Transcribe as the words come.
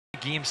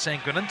game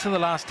saying, going into the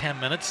last 10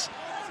 minutes,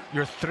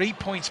 you're 3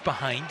 points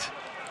behind.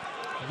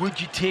 Would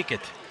you take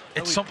it?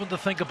 It's something to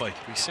think about.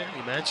 We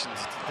certainly mentioned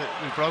that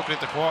we broke it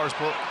into quarters,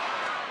 but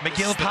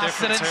McGill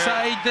passed it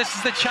inside. Here. This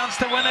is the chance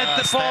to win it.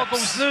 The ball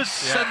goes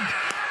loose and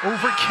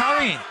over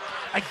carrying.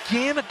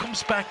 Again, it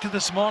comes back to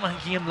this Monaghan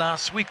game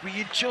last week where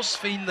you just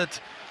feel that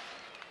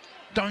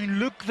Down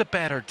look the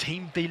better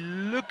team. They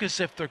look as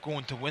if they're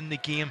going to win the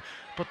game,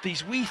 but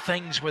these wee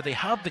things where they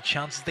have the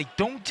chances, they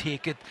don't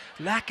take it,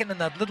 lacking in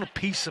that little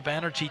piece of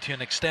energy to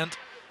an extent,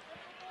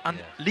 and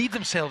leave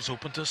themselves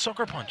open to a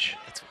sucker punch.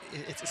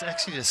 It's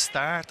actually the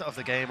start of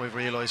the game. We've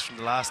realised from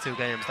the last two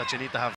games that you need to have